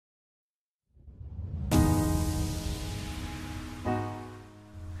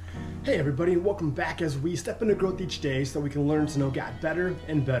Hey everybody, and welcome back as we step into growth each day so we can learn to know God better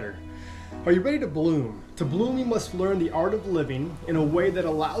and better. Are you ready to bloom? To bloom, we must learn the art of living in a way that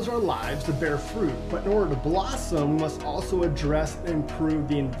allows our lives to bear fruit. But in order to blossom, we must also address and improve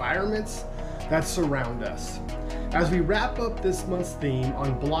the environments that surround us. As we wrap up this month's theme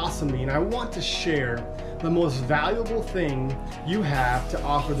on blossoming, I want to share the most valuable thing you have to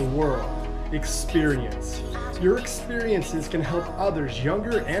offer the world: experience. Your experiences can help others,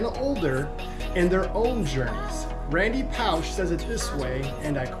 younger and older, in their own journeys. Randy Pausch says it this way,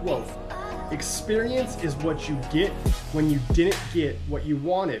 and I quote, "Experience is what you get when you didn't get what you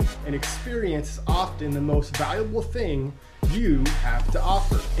wanted, and experience is often the most valuable thing you have to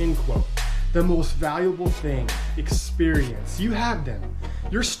offer," end quote. The most valuable thing, experience. You have them.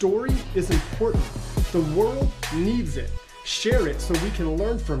 Your story is important. The world needs it. Share it so we can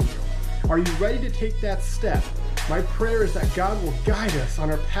learn from you. Are you ready to take that step? My prayer is that God will guide us on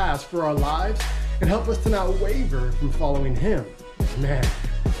our paths for our lives and help us to not waver from following Him. Amen.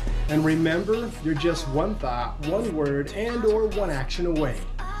 And remember, you're just one thought, one word, and/or one action away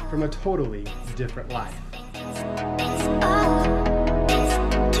from a totally different life.